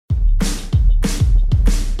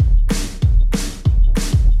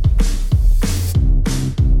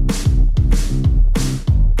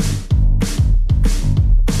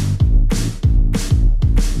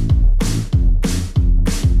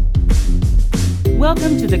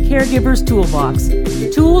Welcome to the Caregiver's Toolbox,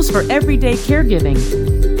 tools for everyday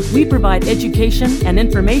caregiving. We provide education and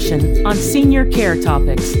information on senior care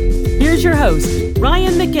topics. Here's your host,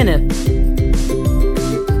 Ryan McInniff.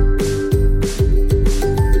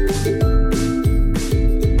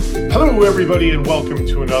 Hello, everybody, and welcome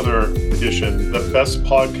to another edition, the best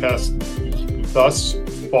podcast thus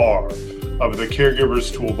far of the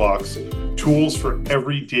Caregiver's Toolbox, tools for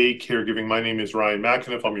everyday caregiving. My name is Ryan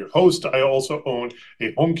McInniff. I'm your host. I also own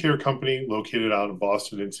a home care company located out in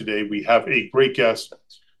Boston, and today we have a great guest,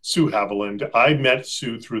 Sue Haviland. I met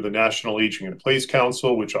Sue through the National Aging in Place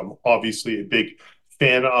Council, which I'm obviously a big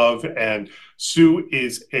fan of, and Sue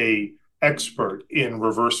is an expert in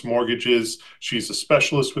reverse mortgages. She's a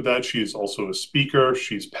specialist with that. She is also a speaker.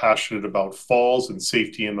 She's passionate about falls and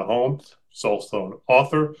safety in the home. She's also an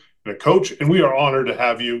author and a coach, and we are honored to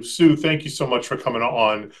have you. Sue, thank you so much for coming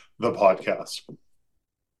on the podcast.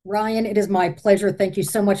 Ryan, it is my pleasure. Thank you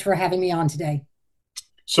so much for having me on today.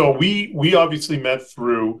 So we obviously met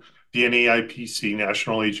through the NAIPC,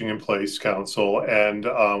 National Aging in Place Council, and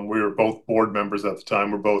we were both board members at the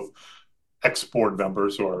time. We're both ex-board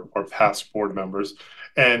members or past board members.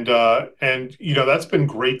 And you know, that's been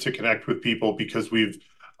great to connect with people because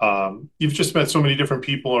you've just met so many different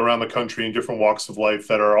people around the country in different walks of life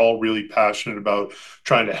that are all really passionate about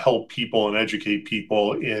trying to help people and educate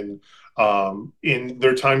people in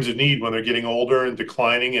their times of need when they're getting older and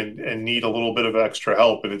declining and need a little bit of extra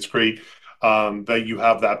help. And it's great that you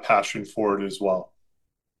have that passion for it as well.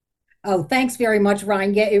 Oh, thanks very much,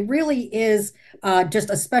 Ryan. Yeah, it really is just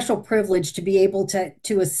a special privilege to be able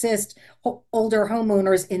to assist older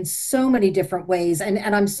homeowners in so many different ways. And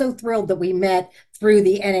I'm so thrilled that we met through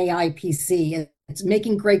the NAIPC. It's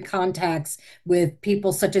making great contacts with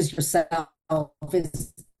people such as yourself.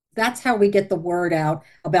 That's how we get the word out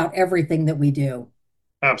about everything that we do.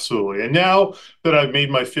 Absolutely. And now that I've made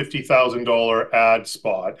my $50,000 ad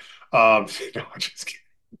spot, no, I'm just kidding.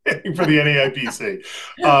 For the NAIPC.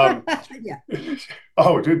 Yeah.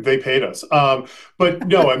 Oh, dude, they paid us. But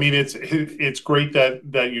no, I mean, it's great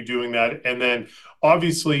that you're doing that. And then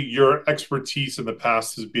obviously your expertise in the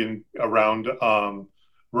past has been around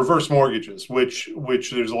reverse mortgages, which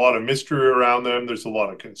there's a lot of mystery around them. There's a lot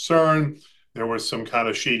of concern. There was some kind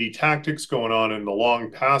of shady tactics going on in the long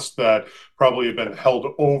past that probably have been held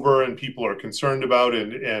over and people are concerned about.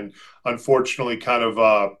 And unfortunately kind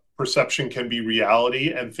of perception can be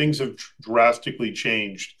reality, and things have drastically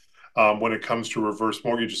changed when it comes to reverse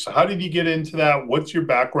mortgages. So how did you get into that? What's your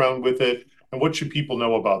background with it? And what should people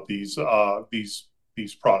know about these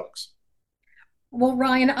products? Well,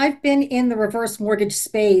 Ryan, I've been in the reverse mortgage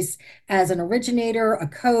space as an originator, a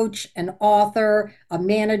coach, an author, a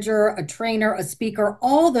manager, a trainer, a speaker,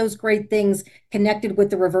 all those great things connected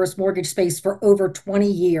with the reverse mortgage space for over 20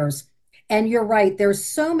 years. And you're right, there's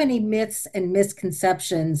so many myths and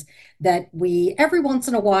misconceptions that every once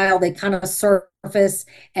in a while, they kind of surface,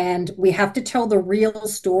 and we have to tell the real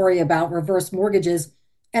story about reverse mortgages.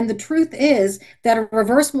 And the truth is that a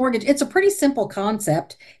reverse mortgage, it's a pretty simple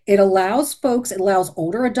concept. It allows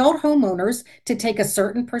older adult homeowners to take a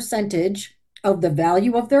certain percentage of the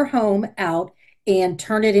value of their home out and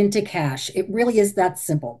turn it into cash. It really is that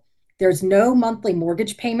simple. There's no monthly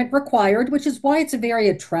mortgage payment required, which is why it's a very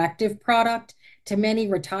attractive product to many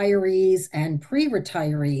retirees and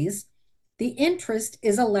pre-retirees. The interest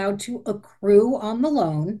is allowed to accrue on the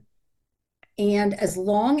loan, and as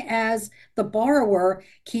long as the borrower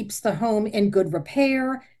keeps the home in good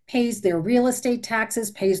repair, pays their real estate taxes,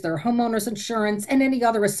 pays their homeowner's insurance, and any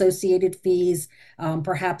other associated fees,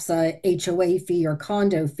 perhaps a HOA fee or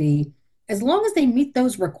condo fee, as long as they meet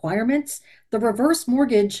those requirements, the reverse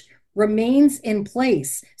mortgage remains in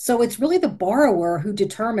place. So it's really the borrower who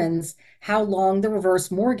determines how long the reverse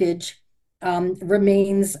mortgage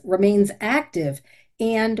remains active.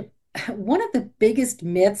 And one of the biggest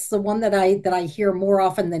myths, the one that I hear more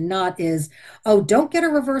often than not is, oh, don't get a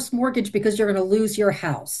reverse mortgage because you're going to lose your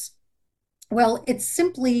house. Well, it's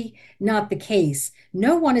simply not the case.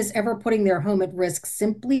 No one is ever putting their home at risk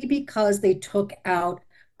simply because they took out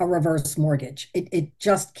a reverse mortgage. It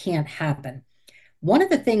just can't happen. One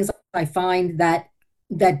of the things I find that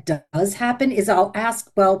does happen is I'll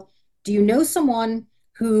ask, well, do you know someone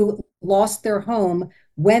who lost their home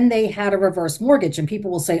when they had a reverse mortgage? And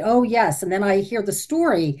people will say, oh, yes. And then I hear the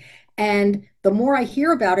story. And the more I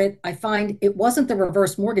hear about it, I find it wasn't the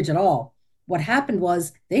reverse mortgage at all. What happened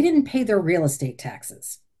was they didn't pay their real estate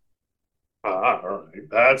taxes. All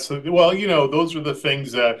right. Well, you know, those are the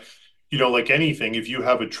things that, you know, like anything, if you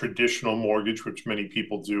have a traditional mortgage, which many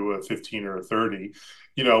people do, a 15 or a 30,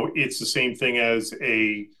 you know, it's the same thing as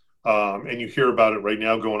a And you hear about it right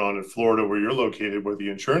now going on in Florida, where you're located, where the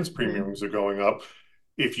insurance Mhm. premiums are going up.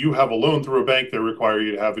 If you have a loan through a bank, they require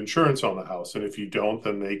you to have insurance on the house, and if you don't,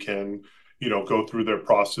 then they can, go through their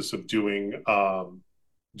process of doing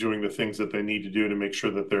the things that they need to do to make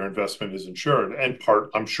sure that their investment is insured. And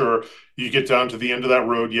I'm sure you get down to the end of that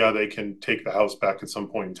road, yeah, they can take the house back at some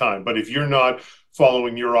point in time. But if you're not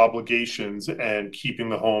following your obligations and keeping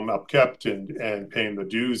the home upkept and paying the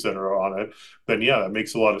dues that are on it, then yeah, it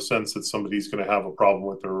makes a lot of sense that somebody's going to have a problem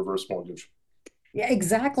with their reverse mortgage. Yeah,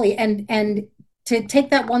 exactly. And to take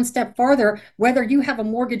that one step farther, whether you have a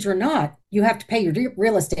mortgage or not, you have to pay your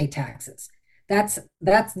real estate taxes. That's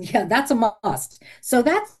a must. So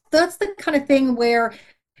that's the kind of thing where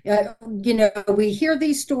we hear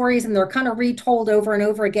these stories and they're kind of retold over and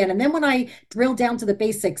over again. And then when I drill down to the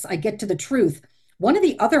basics, I get to the truth. One of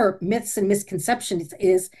the other myths and misconceptions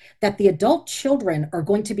is that the adult children are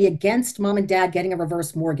going to be against mom and dad getting a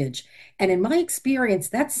reverse mortgage. And in my experience,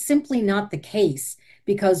 that's simply not the case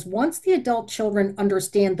because once the adult children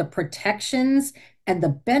understand the protections and the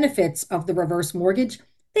benefits of the reverse mortgage,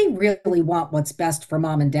 they really want what's best for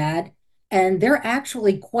mom and dad. And they're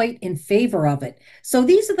actually quite in favor of it. So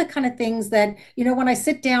these are the kind of things that, when I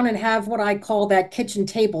sit down and have what I call that kitchen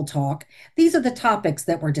table talk, these are the topics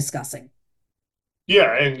that we're discussing.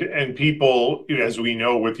 Yeah, and people, as we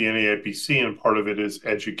know with the NAIPC, and part of it is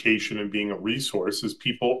education and being a resource, is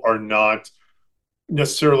people are not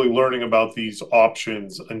necessarily learning about these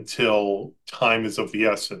options until time is of the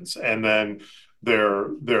essence, and then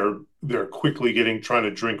they're quickly trying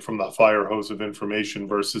to drink from the fire hose of information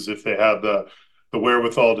versus if they had the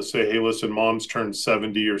wherewithal to say, hey, listen, mom's turned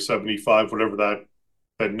 70 or 75, whatever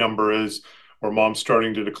that number is, or mom's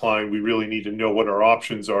starting to decline. We really need to know what our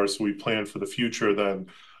options are so we plan for the future. Then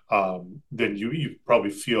you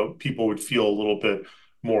probably feel people would feel a little bit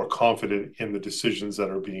more confident in the decisions that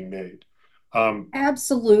are being made.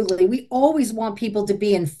 Absolutely. We always want people to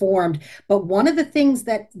be informed, but one of the things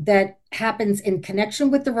that happens in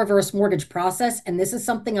connection with the reverse mortgage process, and this is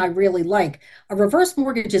something I really like, a reverse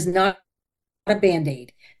mortgage is not a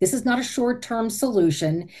band-aid. This is not a short-term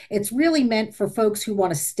solution. It's really meant for folks who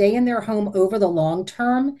want to stay in their home over the long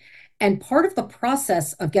term. And part of the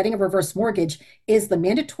process of getting a reverse mortgage is the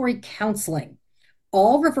mandatory counseling.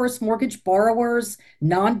 All reverse mortgage borrowers,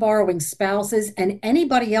 non-borrowing spouses, and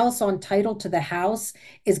anybody else on title to the house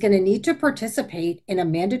is going to need to participate in a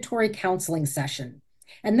mandatory counseling session.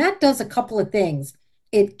 And that does a couple of things.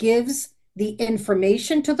 It gives the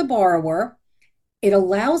information to the borrower. It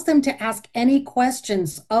allows them to ask any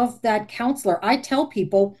questions of that counselor. I tell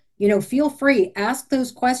people, feel free, ask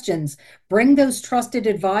those questions, bring those trusted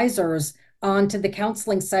advisors onto the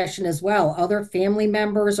counseling session as well, other family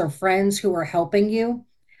members or friends who are helping you.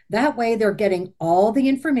 That way, they're getting all the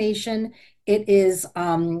information. It is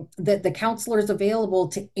that the counselor is available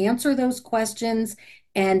to answer those questions,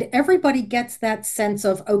 and everybody gets that sense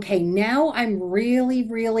of, okay, now I'm really,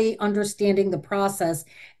 really understanding the process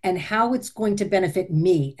and how it's going to benefit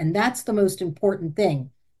me. And that's the most important thing.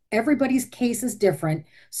 Everybody's case is different.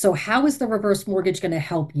 So, how is the reverse mortgage going to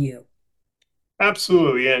help you?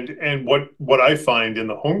 Absolutely. And what I find in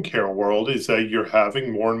the home care world is that you're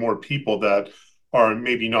having more and more people that are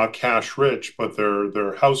maybe not cash rich, but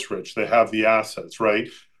they're house rich. They have the assets, right?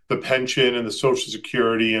 The pension and the social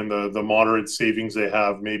security and the moderate savings they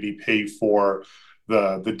have maybe pay for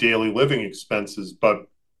the daily living expenses. But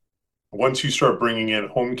once you start bringing in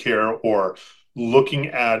home care or looking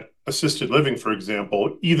at assisted living, for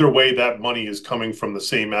example, either way, that money is coming from the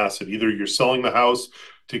same asset. Either you're selling the house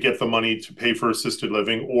to get the money to pay for assisted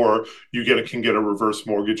living, or can get a reverse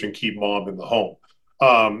mortgage and keep mom in the home.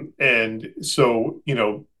 And so,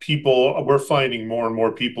 we're finding more and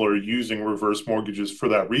more people are using reverse mortgages for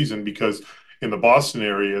that reason, because in the Boston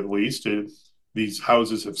area, at least, these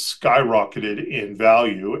houses have skyrocketed in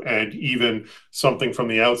value. And even something from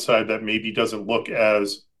the outside that maybe doesn't look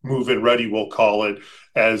as move-in ready, we'll call it,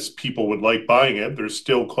 as people would like buying it, there's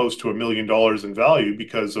still close to $1 million in value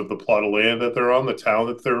because of the plot of land that they're on, the town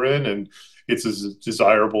that they're in, and it's a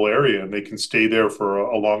desirable area, and they can stay there for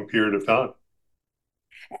a long period of time.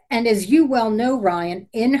 And as you well know, Ryan,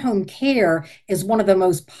 in-home care is one of the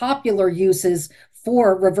most popular uses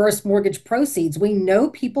for reverse mortgage proceeds. We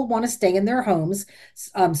know people want to stay in their homes.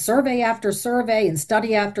 Survey after survey and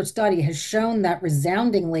study after study has shown that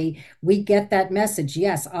resoundingly we get that message.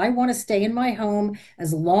 Yes, I want to stay in my home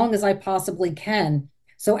as long as I possibly can.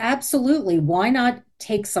 So, absolutely, why not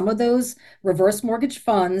take some of those reverse mortgage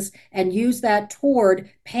funds and use that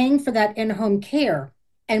toward paying for that in home care?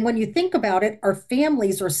 And when you think about it, our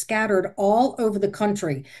families are scattered all over the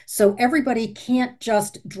country. So everybody can't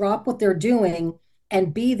just drop what they're doing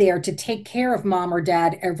and be there to take care of mom or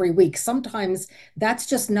dad every week. Sometimes that's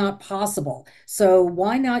just not possible. So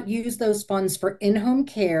why not use those funds for in-home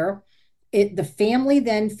care? The family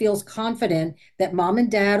then feels confident that mom and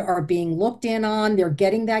dad are being looked in on, they're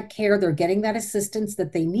getting that care, they're getting that assistance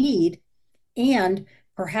that they need. And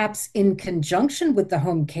perhaps in conjunction with the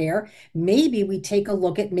home care, maybe we take a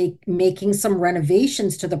look at making some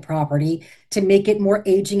renovations to the property to make it more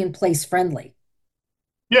aging in place friendly.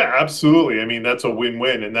 Yeah, absolutely. I mean, that's a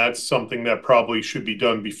win-win, and that's something that probably should be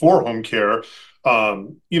done before home care.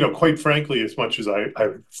 Quite frankly, as much as I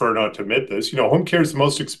prefer not to admit this, home care is the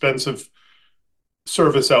most expensive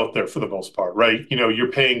service out there for the most part, right?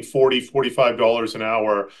 You're paying 40, $45 an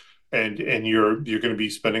hour, and you're going to be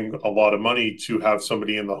spending a lot of money to have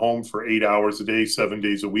somebody in the home for 8 hours a day, 7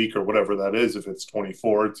 days a week, or whatever that is. If it's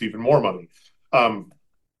 24, it's even more money. Um,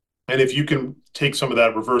 and if you can take some of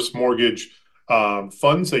that reverse mortgage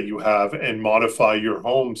funds that you have and modify your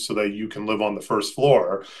home so that you can live on the first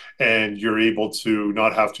floor and you're able to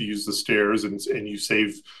not have to use the stairs, and you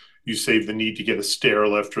save the need to get a stair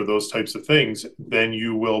lift or those types of things, then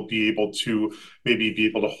you will be able to maybe be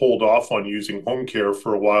able to hold off on using home care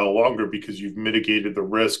for a while longer because you've mitigated the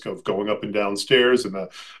risk of going up and down stairs and the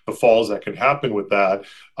falls that can happen with that.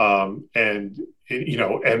 And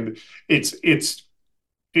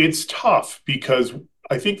it's tough because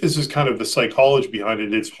I think this is kind of the psychology behind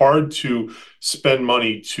it. It's hard to spend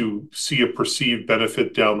money to see a perceived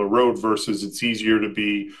benefit down the road versus it's easier to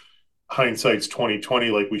be hindsight's 2020.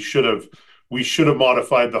 Like we should have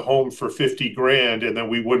modified the home for 50 grand, and then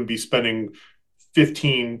we wouldn't be spending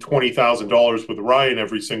 15, $20,000 with Ryan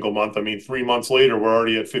every single month. I mean, 3 months later, we're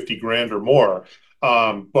already at 50 grand or more.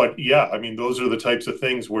 But yeah, I mean, those are the types of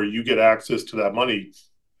things where you get access to that money.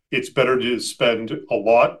 It's better to spend a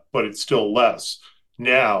lot, but it's still less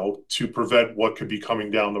now to prevent what could be coming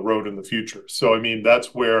down the road in the future. So, I mean,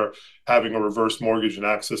 that's where having a reverse mortgage and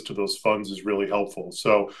access to those funds is really helpful.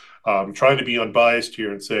 So, trying to be unbiased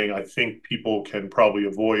here and saying I think people can probably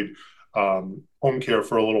avoid home care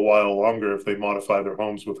for a little while longer if they modify their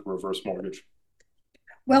homes with a reverse mortgage.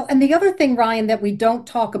 Well, and the other thing, Ryan, that we don't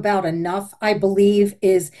talk about enough, I believe,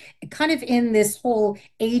 is kind of in this whole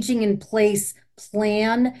aging in place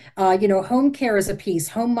plan. Home care is a piece,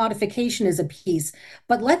 home modification is a piece.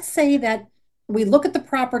 But let's say that we look at the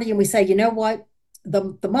property and we say, you know what,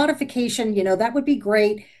 the modification, that would be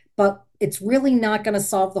great, but it's really not going to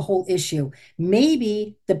solve the whole issue.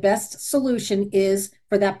 Maybe the best solution is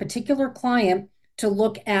for that particular client to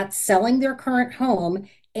look at selling their current home,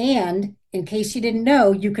 and in case you didn't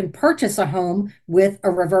know, you can purchase a home with a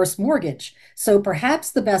reverse mortgage. So perhaps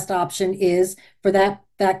the best option is for that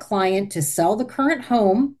client to sell the current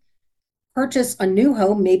home, purchase a new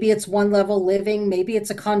home. Maybe it's one level living, maybe it's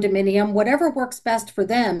a condominium, whatever works best for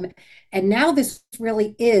them. And now this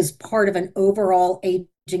really is part of an overall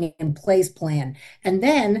aging in place plan. And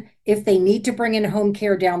then if they need to bring in home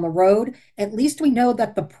care down the road, at least we know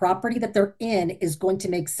that the property that they're in is going to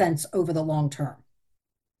make sense over the long term.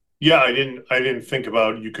 Yeah, I didn't think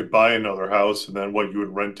about you could buy another house and then what you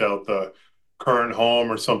would rent out the current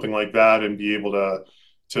home or something like that and be able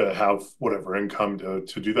to have whatever income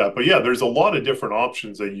to do that. But yeah, there's a lot of different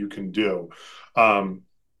options that you can do. Um,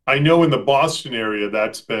 I know in the Boston area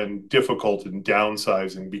that's been difficult in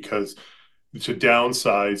downsizing because to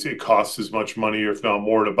downsize, it costs as much money, or if not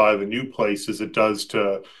more, to buy the new place as it does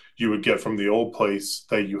to you would get from the old place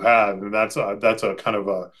that you had, and that's a kind of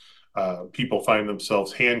a people find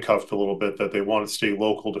themselves handcuffed a little bit that they want to stay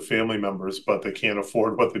local to family members, but they can't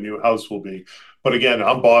afford what the new house will be. But again,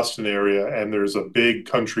 I'm Boston area, and there's a big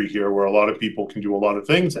country here where a lot of people can do a lot of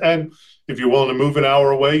things. And if you're willing to move an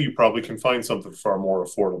hour away, you probably can find something far more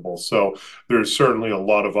affordable. So there's certainly a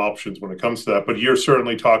lot of options when it comes to that. But you're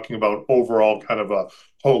certainly talking about overall kind of a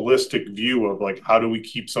holistic view of like how do we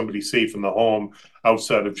keep somebody safe in the home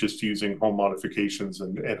outside of just using home modifications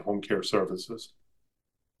and home care services.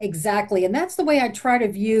 Exactly. And that's the way I try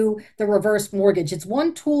to view the reverse mortgage. It's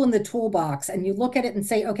one tool in the toolbox, and you look at it and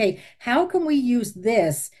say, okay, how can we use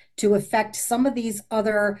this to affect some of these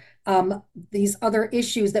other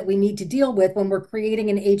issues that we need to deal with when we're creating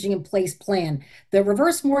an aging in place plan? The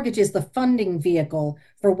reverse mortgage is the funding vehicle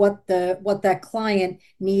for what that client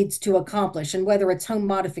needs to accomplish, and whether it's home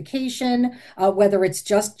modification, whether it's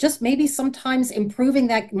just maybe sometimes improving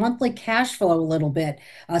that monthly cash flow a little bit.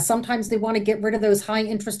 Sometimes they want to get rid of those high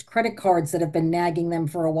interest credit cards that have been nagging them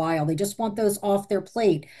for a while. They just want those off their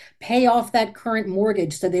plate, pay off that current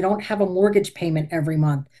mortgage so they don't have a mortgage payment every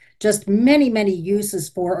month. Just many, many uses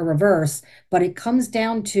for a reverse, but it comes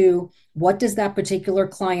down to what does that particular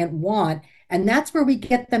client want? And that's where we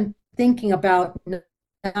get them thinking about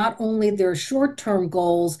not only their short-term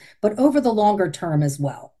goals, but over the longer term as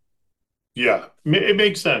well. Yeah, it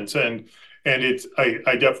makes sense, and it's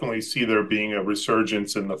I definitely see there being a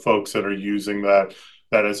resurgence in the folks that are using that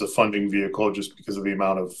as a funding vehicle just because of the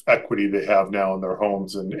amount of equity they have now in their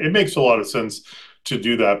homes, and it makes a lot of sense to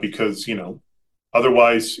do that because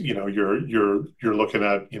otherwise you're looking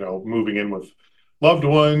at moving in with loved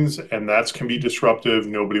ones, and that's can be disruptive.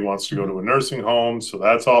 Nobody wants to go to a nursing home, so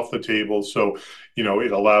that's off the table. So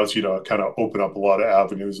it allows you to kind of open up a lot of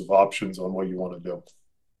avenues of options on what you want to do.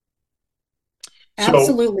 So,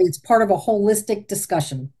 Absolutely. It's part of a holistic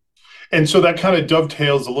discussion. and so that kind of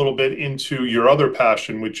dovetails a little bit into your other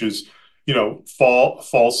passion, which is,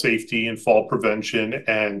 fall safety and fall prevention.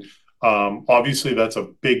 And obviously, that's a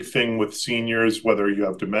big thing with seniors, whether you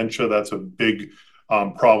have dementia, that's a big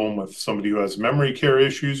problem with somebody who has memory care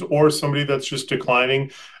issues or somebody that's just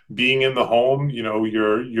declining. Being in the home,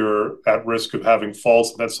 you're at risk of having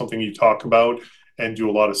falls. That's something you talk about and do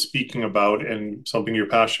a lot of speaking about, and something you're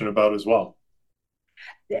passionate about as well.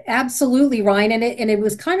 Absolutely, Ryan. And it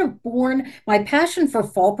was kind of born, my passion for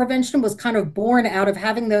fall prevention was kind of born out of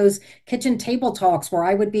having those kitchen table talks where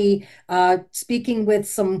I would be speaking with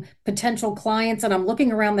some potential clients, and I'm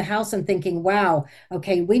looking around the house and thinking, wow,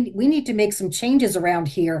 okay, we need to make some changes around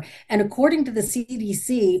here. And according to the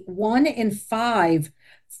CDC, 1 in 5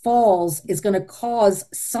 falls is going to cause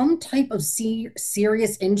some type of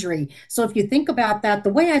serious injury. So if you think about that, the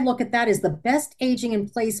way I look at that is the best aging in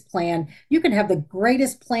place plan. You can have the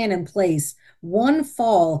greatest plan in place. One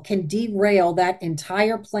fall can derail that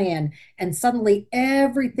entire plan, and suddenly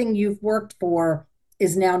everything you've worked for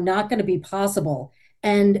is now not going to be possible.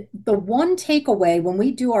 And the one takeaway when we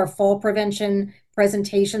do our fall prevention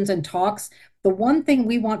presentations and talks, the one thing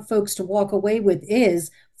we want folks to walk away with is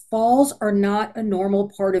falls are not a normal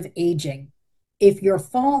part of aging. If you're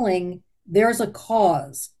falling, there's a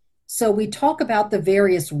cause. So we talk about the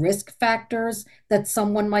various risk factors that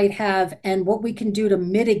someone might have and what we can do to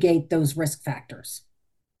mitigate those risk factors.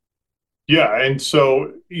 Yeah, and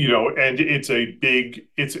so and it's a big,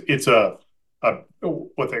 it's a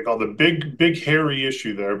what they call the big hairy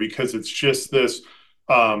issue there because it's just this.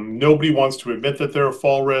 Nobody wants to admit that they're a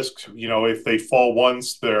fall risk. If they fall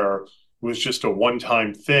once, there was just a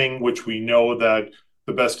one-time thing, which we know that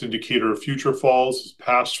the best indicator of future falls is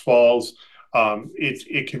past falls.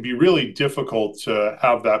 It can be really difficult to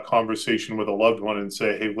have that conversation with a loved one and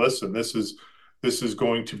say, "Hey, listen, this is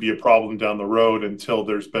going to be a problem down the road until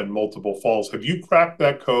there's been multiple falls." Have you cracked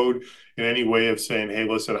that code in any way of saying, "Hey,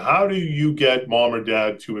 listen, how do you get mom or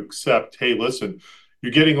dad to accept, hey, listen,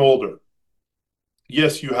 you're getting older.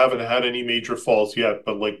 Yes, you haven't had any major falls yet,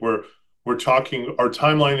 but like we're talking, our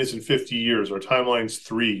timeline isn't 50 years, our timeline's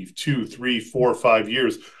 3, 2, 3, 4, 5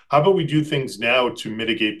 years. How about we do things now to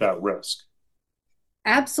mitigate that risk?"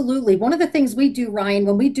 Absolutely. One of the things we do, Ryan,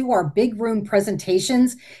 when we do our big room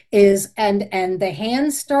presentations is and the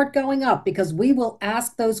hands start going up because we will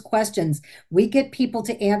ask those questions. We get people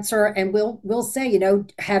to answer and we'll say,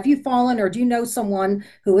 have you fallen or do you know someone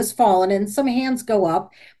who has fallen? And some hands go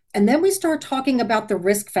up. And then we start talking about the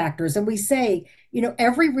risk factors and we say,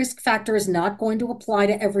 every risk factor is not going to apply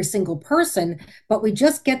to every single person, but we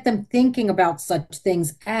just get them thinking about such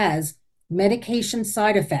things as medication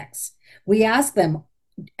side effects. We ask them,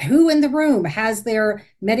 who in the room has their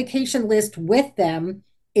medication list with them?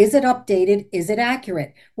 Is it updated? Is it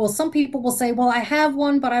accurate? Well, some people will say, well, I have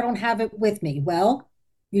one, but I don't have it with me. Well,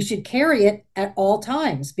 you should carry it at all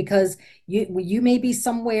times because you may be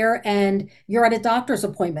somewhere and you're at a doctor's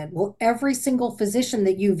appointment. Well, every single physician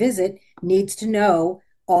that you visit needs to know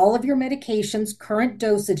all of your medications, current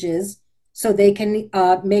dosages, so they can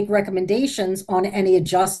make recommendations on any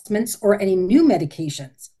adjustments or any new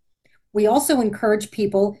medications. We also encourage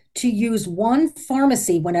people to use one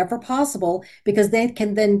pharmacy whenever possible because they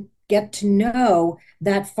can then get to know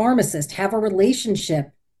that pharmacist, have a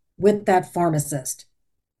relationship with that pharmacist.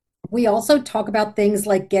 We also talk about things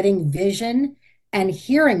like getting vision and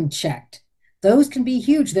hearing checked. Those can be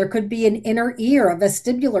huge. There could be an inner ear, a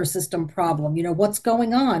vestibular system problem. What's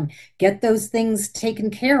going on? Get those things taken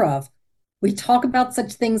care of. We talk about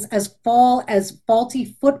such things as faulty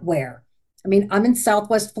footwear. I mean, I'm in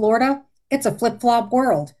Southwest Florida. It's a flip-flop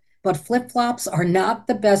world, but flip-flops are not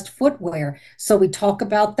the best footwear. So we talk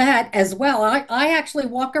about that as well. I actually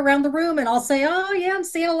walk around the room and I'll say, oh, yeah, I'm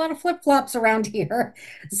seeing a lot of flip-flops around here.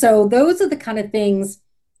 So those are the kind of things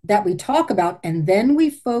that we talk about. And then we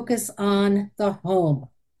focus on the home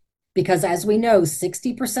because as we know,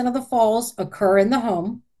 60% of the falls occur in the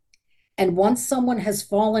home. And once someone has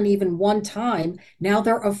fallen even one time, now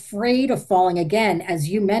they're afraid of falling again. As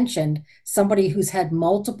you mentioned, somebody who's had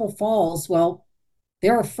multiple falls, well,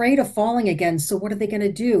 They're afraid of falling again. So what are they going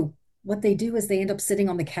to do? What they do is they end up sitting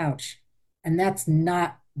on the couch. And that's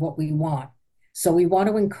not what we want. So we want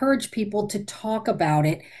to encourage people to talk about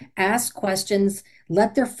it, ask questions,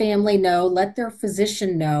 let their family know, let their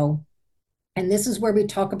physician know. And this is where we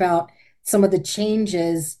talk about some of the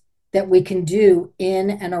changes that we can do in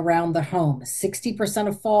and around the home. 60%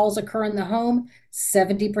 of falls occur in the home,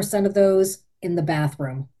 70% of those in the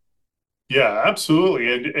bathroom. Yeah,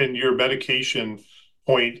 absolutely. And your medication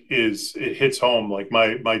point is it hits home. Like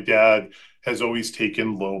my dad has always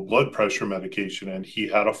taken low blood pressure medication, and he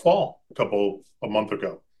had a fall a month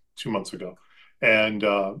ago, 2 months ago. And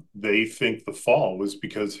they think the fall was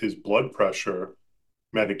because his blood pressure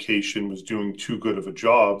medication was doing too good of a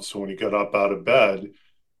job. So when he got up out of bed,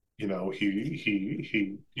 usually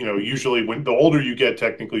when the older you get,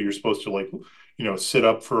 technically you're supposed to, like, sit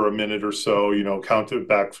up for a minute or so, count it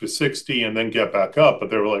back to 60 and then get back up. But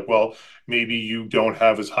they were like, well, maybe you don't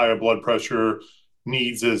have as high a blood pressure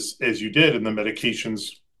needs as you did, and the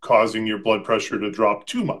medication's causing your blood pressure to drop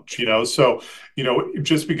too much. So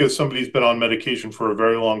just because somebody's been on medication for a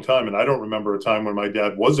very long time, and I don't remember a time when my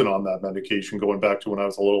dad wasn't on that medication going back to when I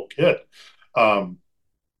was a little kid, um,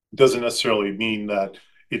 doesn't necessarily mean that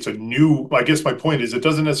it's a new. I guess my point is, it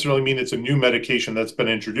doesn't necessarily mean it's a new medication that's been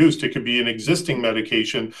introduced. It could be an existing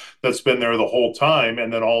medication that's been there the whole time,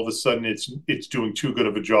 and then all of a sudden it's doing too good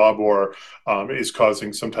of a job, or is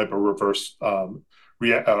causing some type of reverse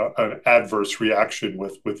an adverse reaction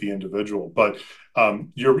with the individual. But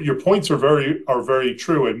your points are very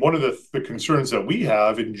true. And one of the concerns that we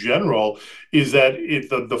have in general is that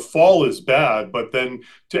the fall is bad, but then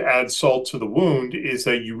to add salt to the wound is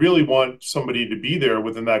that you really want somebody to be there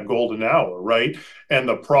within that golden hour, right? And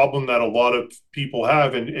the problem that a lot of people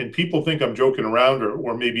have, and people think I'm joking around,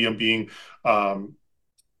 or maybe I'm being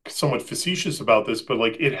somewhat facetious about this, but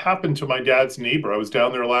like, it happened to my dad's neighbor. I was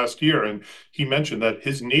down there last year, and he mentioned that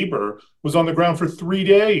his neighbor was on the ground for 3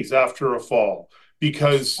 days after a fall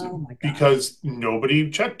because Oh my gosh. because nobody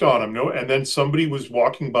checked on him. No, and then somebody was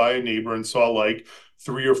walking by a neighbor and saw like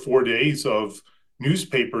 3 or 4 days of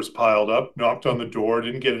newspapers piled up, knocked on the door,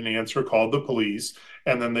 didn't get an answer, called the police,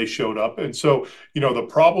 and then they showed up. And so, the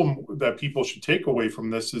problem that people should take away from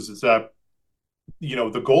this is that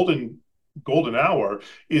the golden hour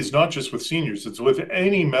is not just with seniors, it's with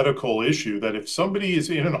any medical issue, that if somebody is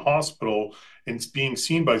in a hospital and it's being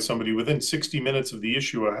seen by somebody within 60 minutes of the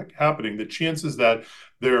issue happening, the chances that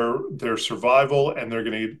their survival and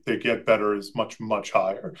they get better is much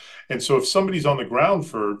higher. And so if somebody's on the ground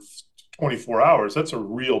for 24 hours, that's a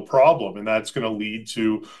real problem. And that's going to lead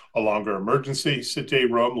to a longer emergency stay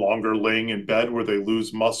room, longer laying in bed where they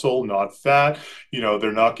lose muscle, not fat.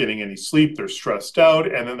 They're not getting any sleep. They're stressed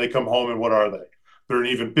out. And then they come home, and what are they? They're an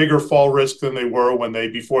even bigger fall risk than they were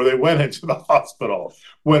before they went into the hospital,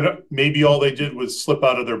 when maybe all they did was slip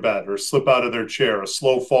out of their bed or slip out of their chair, a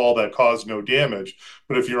slow fall that caused no damage.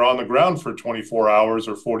 But if you're on the ground for 24 hours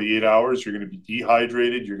or 48 hours, you're going to be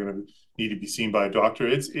dehydrated. You're going to need to be seen by a doctor.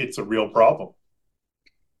 It's a real problem.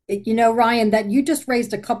 Ryan, that you just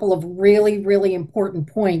raised a couple of really, really important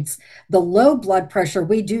points. The low blood pressure,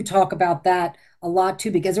 we do talk about that a lot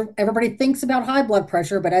too, because everybody thinks about high blood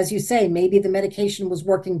pressure, but as you say, maybe the medication was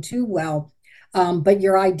working too well. But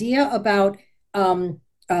your idea about,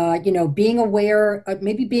 being aware,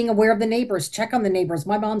 maybe being aware of the neighbors, check on the neighbors.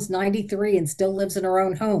 My mom's 93 and still lives in her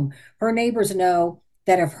own home. Her neighbors know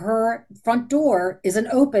that if her front door isn't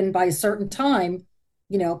open by a certain time,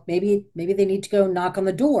 maybe they need to go knock on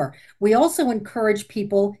the door. We also encourage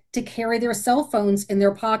people to carry their cell phones in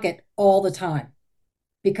their pocket all the time.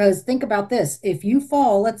 Because think about this, if you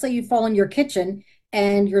fall, let's say you fall in your kitchen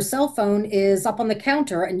and your cell phone is up on the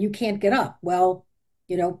counter and you can't get up. Well,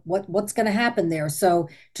 what's going to happen there? So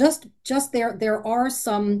just there are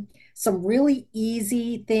some really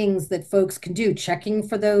easy things that folks can do, checking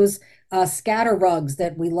for those scatter rugs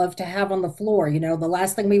that we love to have on the floor. The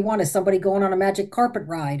last thing we want is somebody going on a magic carpet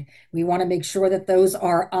ride. We want to make sure that those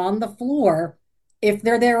are on the floor if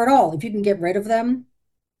they're there at all. If you can get rid of them,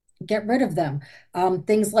 get rid of them.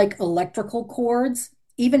 Things like electrical cords,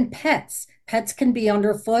 even pets. Pets can be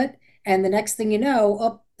underfoot, and the next thing you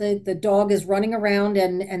know, the dog is running around,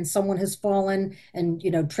 and someone has fallen and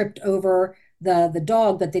tripped over the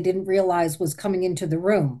dog that they didn't realize was coming into the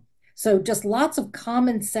room. So just lots of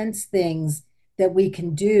common sense things that we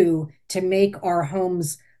can do to make our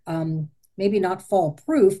homes maybe not fall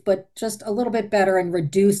proof, but just a little bit better and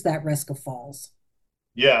reduce that risk of falls.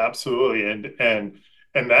 Yeah, absolutely.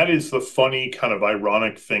 And that is the funny, kind of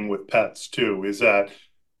ironic thing with pets too, is that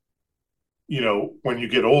when you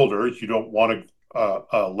get older, you don't want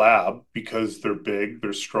a lab because they're big,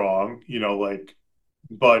 they're strong, like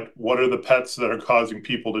But what are the pets that are causing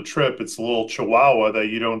people to trip? It's a little chihuahua that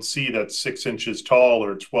you don't see that's 6 inches tall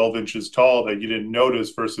or 12 inches tall that you didn't notice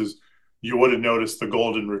versus you would have noticed the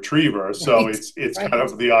golden retriever. So Right, it's kind right.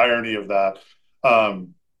 of the irony of that.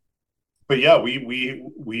 Um, but yeah,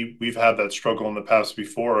 we've had that struggle in the past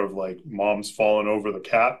before of like mom's fallen over the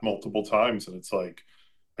cat multiple times, and it's like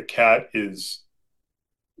the cat is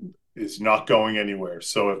not going anywhere.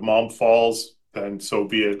 So if mom falls, then so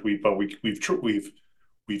be it.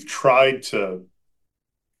 We've tried to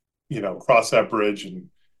cross that bridge, and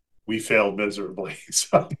we failed miserably.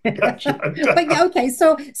 So But yeah, okay,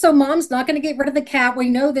 so mom's not going to get rid of the cat. We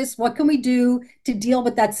know this. What can we do to deal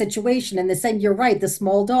with that situation? And the same, you're right, the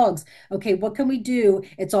small dogs. Okay, what can we do?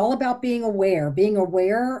 It's all about being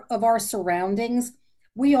aware of our surroundings.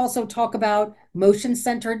 We also talk about motion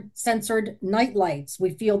centered censored night lights. We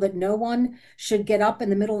feel that no one should get up in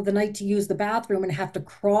the middle of the night to use the bathroom and have to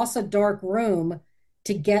cross a dark room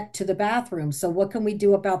to get to the bathroom. So what can we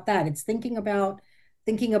do about that? It's thinking about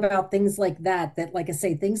things like that like I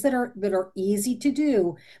say, things that are easy to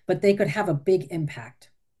do, but they could have a big impact.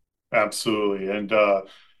 absolutely.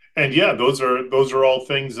 And yeah, those are all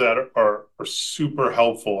things that are super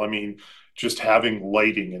helpful. I mean, just having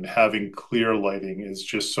lighting and having clear lighting is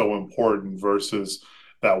just so important versus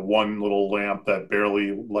that one little lamp that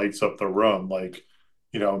barely lights up the room. Like,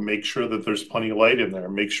 make sure that there's plenty of light in there.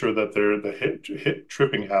 Make sure that the hit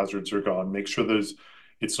tripping hazards are gone. Make sure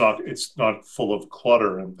it's not full of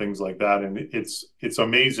clutter and things like that. And it's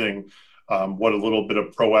amazing what a little bit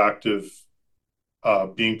of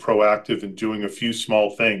being proactive and doing a few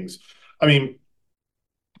small things. I mean,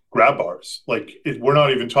 grab bars. Like we're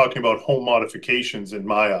not even talking about home modifications in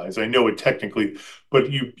my eyes. I know it technically,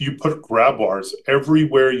 but you put grab bars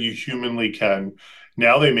everywhere you humanly can.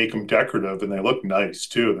 Now they make them decorative and they look nice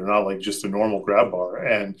too. They're not like just a normal grab bar.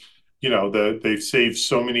 And they've saved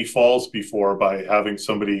so many falls before by having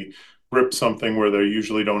somebody grip something where they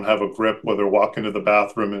usually don't have a grip, where they're walking to the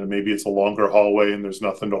bathroom and maybe it's a longer hallway and there's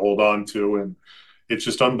nothing to hold on to. And it's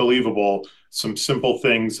just unbelievable. Some simple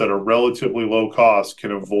things that are relatively low cost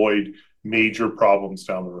can avoid major problems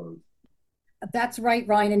down the road. That's right,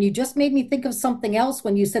 Ryan. And you just made me think of something else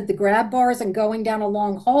when you said the grab bars and going down a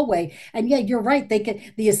long hallway. And yeah, you're right.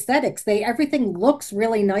 The aesthetics, everything looks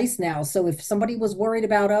really nice now. So if somebody was worried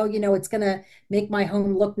about, oh, it's going to make my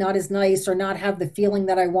home look not as nice or not have the feeling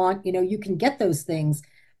that I want, you can get those things.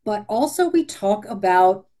 But also, we talk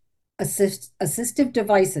about assistive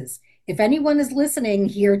devices. If anyone is listening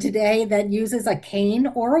here today that uses a cane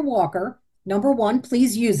or a walker, number one,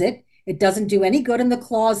 please use it. It doesn't do any good in the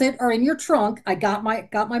closet or in your trunk. I got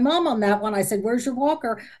my mom on that one. I said, "Where's your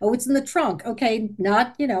walker?" "Oh, it's in the trunk." Okay,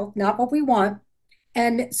 not what we want.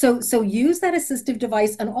 And so use that assistive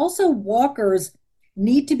device. And also walkers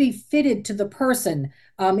need to be fitted to the person.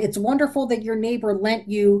 It's wonderful that your neighbor lent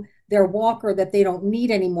you their walker that they don't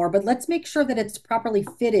need anymore, but let's make sure that it's properly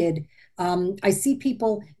fitted. I see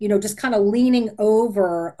people, just kind of leaning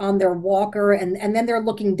over on their walker and then they're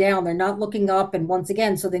looking down. They're not looking up. And once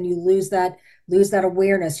again, so then you lose that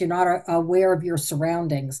awareness. You're not aware of your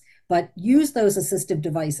surroundings, but use those assistive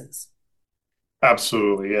devices.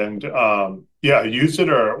 Absolutely. And yeah, use it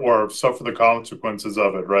or suffer the consequences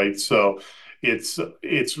of it, right? So it's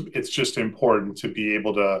just important to be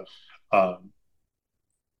able to um,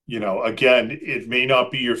 again, it may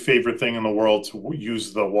not be your favorite thing in the world to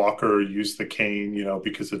use the walker, use the cane,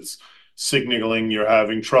 because it's signaling you're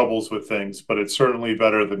having troubles with things, but it's certainly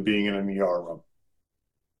better than being in an ER room.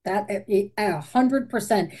 That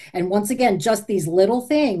 100%. And once again, just these little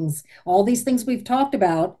things, all these things we've talked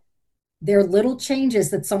about, they're little changes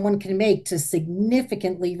that someone can make to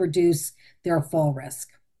significantly reduce their fall risk.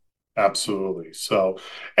 Absolutely. So,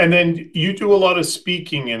 and then you do a lot of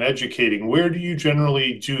speaking and educating. Where do you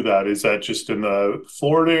generally do that? Is that just in the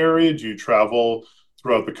Florida area? Do you travel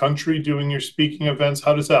throughout the country doing your speaking events?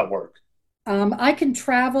 How does that work? I can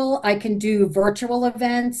travel. I can do virtual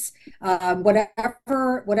events.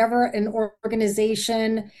 Whatever an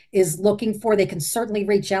organization is looking for, they can certainly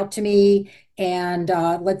reach out to me, and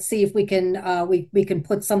let's see if we can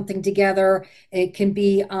put something together. It can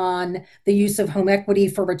be on the use of home equity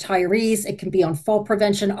for retirees. It can be on fall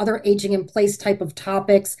prevention, other aging in place type of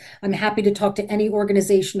topics. I'm happy to talk to any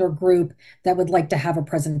organization or group that would like to have a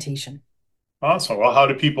presentation. Awesome.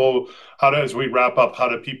 Well, as we wrap up, how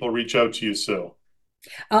do people reach out to you, Sue?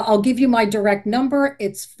 I'll give you my direct number.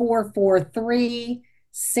 It's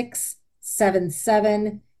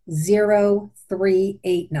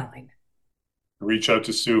 443-677-0389. Reach out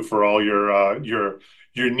to Sue for all your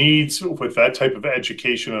needs with that type of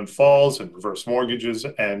education on falls and reverse mortgages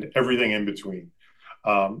and everything in between.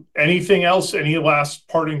 Anything else, any last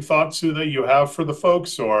parting thoughts, Sue, that you have for the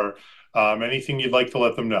folks, or anything you'd like to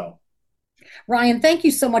let them know? Ryan, thank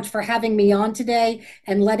you so much for having me on today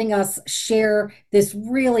and letting us share this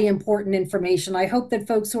really important information. I hope that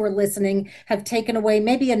folks who are listening have taken away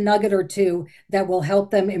maybe a nugget or two that will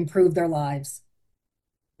help them improve their lives.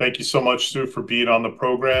 Thank you so much, Sue, for being on the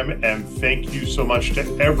program. And thank you so much to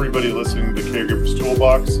everybody listening to Caregivers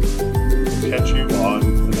Toolbox. We'll catch you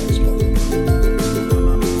on